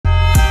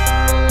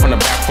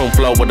bathroom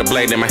floor with a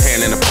blade in my hand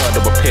and a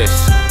puddle of piss.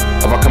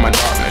 Overcome my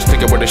darkness,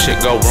 think of where the shit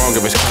go wrong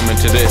if it's coming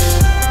to this.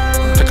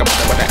 Took a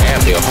bite with the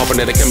Advil, hoping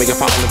that it can make it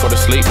fall and go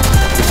to sleep.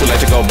 It's too late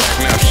to go back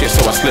now, shit,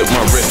 so I slip my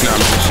wrist, now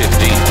I'm in the shit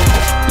deep.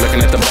 Looking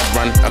at the blood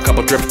run, a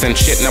couple drips and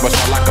shit, now it's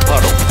all like a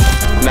puddle.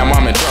 Now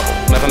I'm in trouble,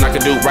 nothing I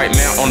can do right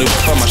now, only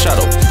wait for my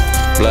shuttle.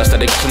 Blood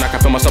steady gushing, I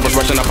can feel myself was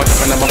rushing up, I can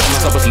feel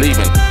myself was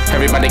leaving.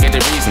 Everybody get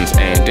their reasons,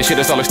 and this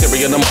shit is all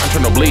exterior, no more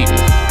internal bleeding.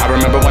 I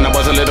remember when I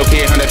was a little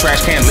kid, 100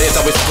 trash can lids,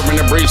 always suffering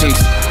the breathings.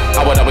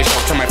 I would always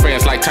talk to my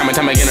friends like time and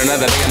time again,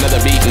 another day, another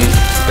beating.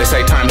 They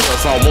say time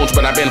heals all wounds,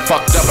 but I've been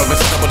fucked up ever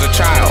since I was a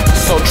child.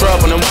 So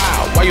troubled and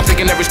wild, why you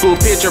thinking every school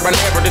picture I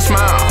never did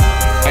smile?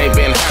 Ain't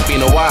been happy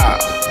in a while,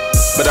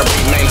 but I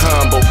remain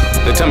humble.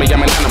 They tell me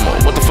I'm an animal,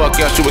 what the fuck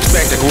else you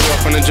expect? I grew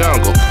up in the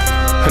jungle.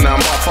 And now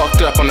I'm all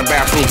fucked up on the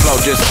bathroom floor,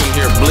 just sitting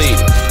here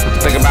bleeding.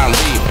 Think about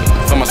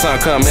leaving, so my son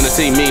come in and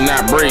see me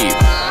not breathe.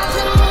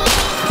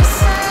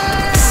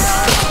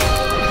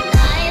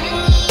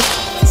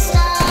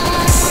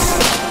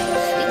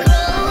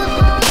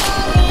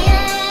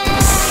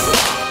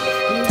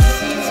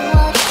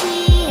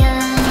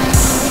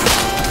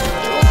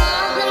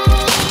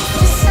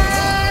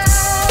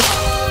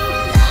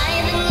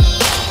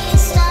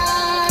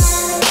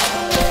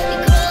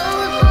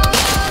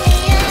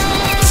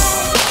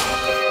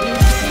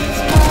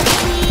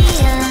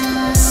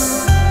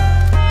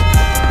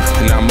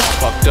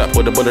 Up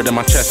with a bullet in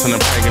my chest and I'm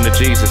praying to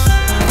Jesus.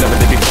 Never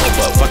did before,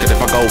 but fuck it, if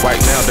I go right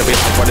now, they'll be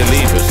like, why they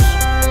leave us?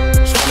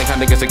 It's funny how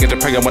niggas get to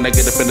praying when they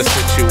get up in the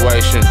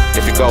situation.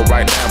 If you go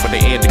right now, but the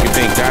end, if you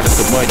think God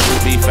is the one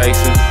you'll be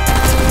facing,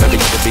 maybe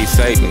you could be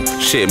Satan.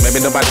 Shit,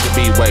 maybe nobody could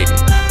be waiting.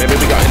 Maybe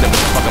we gon' end up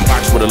in a fucking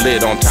box with a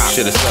lid on top.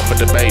 Shit is up for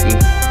debating.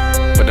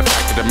 But the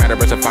fact of the matter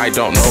is if I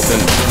don't know, then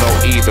you know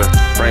either.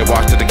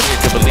 Brainwashed to the kids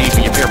to believe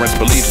in your parents'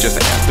 beliefs, just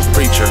to ask the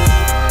preacher.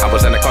 I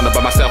was in the corner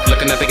by myself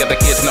looking at the other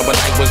kids, knowing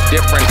I was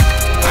different.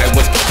 I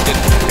was gifted,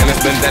 and it's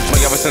been that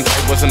way ever since I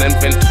was an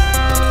infant.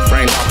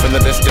 Brain off in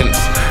the distance,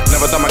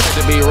 never thought my kid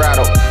to be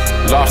rattled.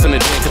 Lost in the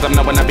gym, cause I'm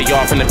knowing I be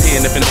off in the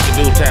pen if a nigga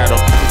do tattle.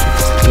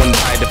 One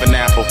bite of an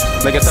apple,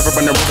 niggas suffer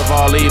from the root of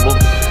all evil.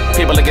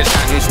 People that get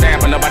shot and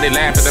stabbed, but nobody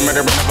laugh at the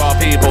murdering of all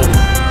people.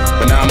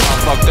 But now I'm all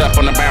fucked up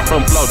on the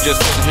bathroom floor, just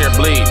sitting here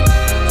bleeding.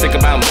 Think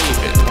about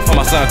leaving, for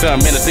my son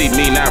come in to see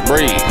me not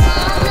breathe.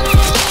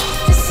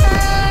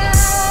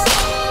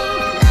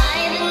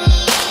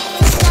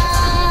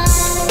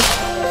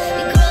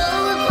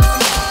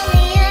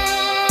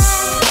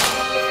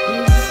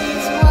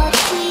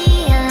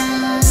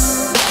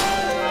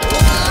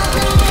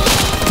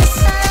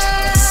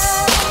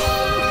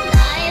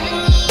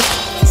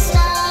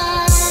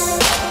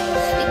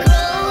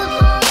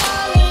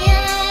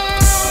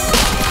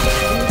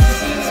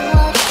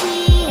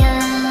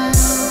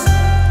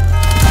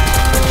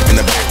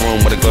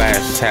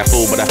 Half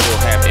full, but I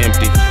feel half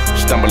empty.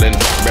 Stumbling,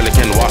 barely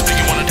can walk. Do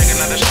you wanna take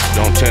another shot?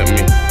 Don't tempt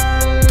me.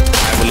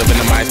 I will live in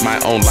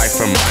my own life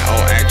from my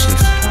own actions.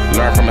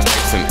 Learn from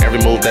mistakes, and every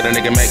move that a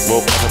nigga make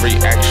will cause a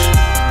reaction.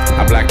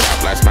 I blacked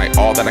out last night.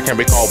 All that I can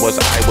recall was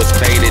I was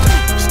faded,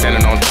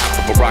 standing on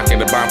top of a rock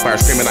at a bonfire,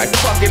 screaming I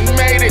fucking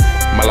made it.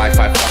 My life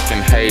I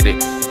fucking hate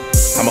it.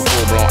 I'm a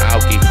full-blown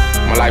alkie.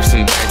 My life's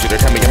in danger. They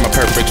tell me I'm a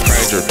perfect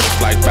stranger,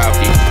 just like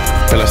Falky.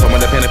 Feeling so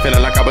independent,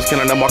 feeling like I was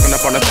killing them, walking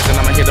up on the second.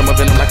 I'ma hit them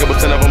with venom like it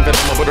was 10 of them.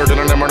 Feeling them with her,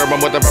 dealing them, murder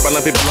them with the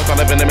violent people. Look on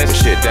the venomous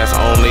shit. That's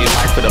only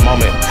life for the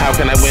moment. How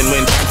can I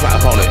win-win times my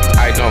opponent?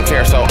 I don't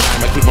care, so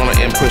I'ma keep on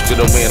and push to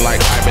the win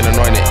like I've been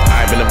anointed.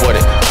 I've been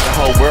avoided the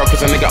whole world,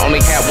 cause a nigga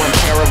only had one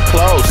pair of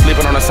clothes.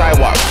 Sleeping on the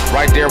sidewalk,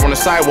 right there on the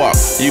sidewalk.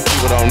 You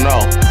people don't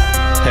know.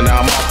 And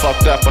now I'm all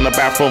fucked up on the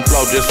bathroom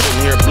floor, just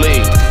sitting here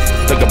bleeding.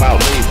 Think about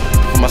leaving.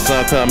 My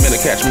son come in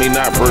and catch me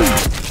not breathe.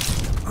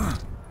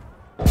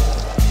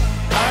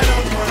 I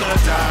don't wanna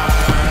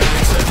die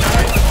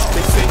tonight.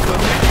 They say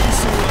committing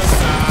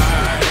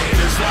suicide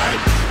is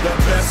like the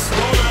best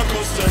roller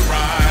coaster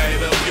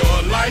ride of your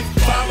life.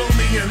 Follow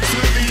me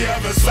into the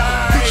other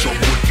side. Bitch, I'm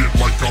wicked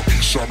like I'm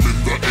Isham in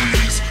the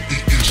 80s.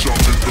 Isham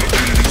in the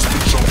 80s.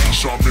 Bitch, I'm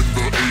Isham in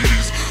the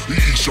 80s.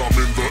 Isham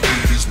in the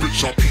 80s.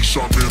 Bitch, I'm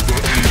Isham in the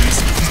 80s.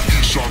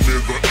 Isham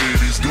in the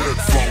 80s. Dead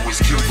flowers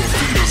kill the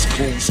fetus.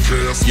 Closed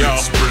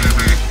caskets,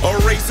 baby. A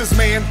racist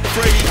man,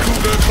 Freddy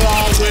Krueger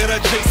claw with a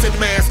Jason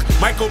mask,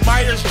 Michael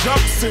Myers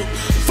jumpsuit.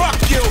 Fuck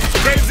you,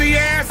 crazy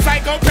ass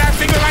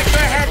psychopathic like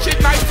the hatchet,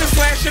 knife to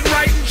slash and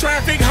right in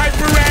traffic.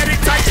 Hyper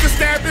addict, type to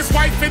stab his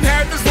wife and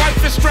have his life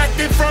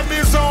distracted from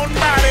his own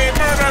body.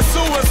 Murder,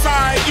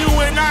 suicide, you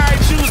and I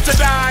choose to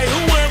die.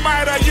 Who am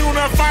I to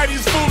unify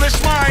these foolish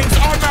minds?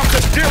 Are now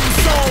condemned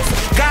souls.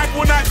 God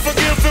will not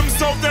forgive them,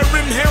 so they're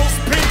in hell's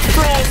pink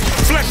throes.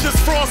 Flesh is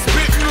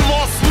frostbitten,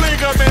 lost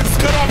ligaments.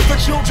 Cut off the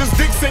children's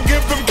dicks and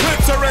give them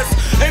clitoris.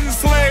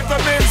 Enslave the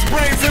men's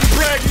brains,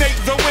 impregnate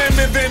the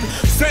women, then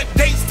set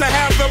dates to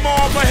have them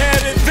all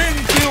beheaded, then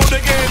killed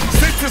again.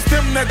 Sentence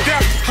them to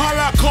death,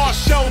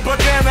 Holocaust show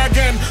began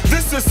again.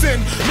 This is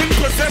sin, men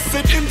possess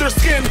it in their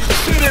skin.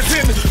 Shit is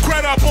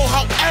incredible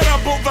how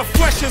edible the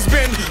flesh has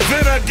been.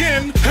 Then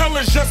again, hell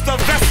is just a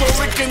vessel.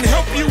 It can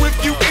help you if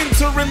you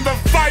enter in the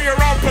fire.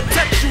 I'll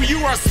protect you, you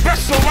you are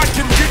special, I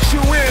can get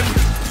you in.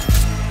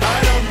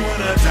 I don't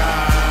wanna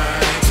die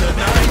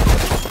tonight.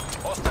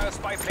 Hostile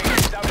spy plane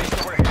established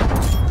overhead.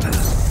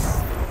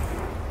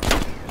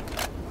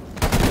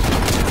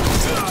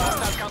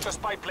 Hostile counter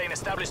spy plane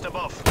established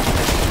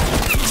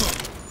above.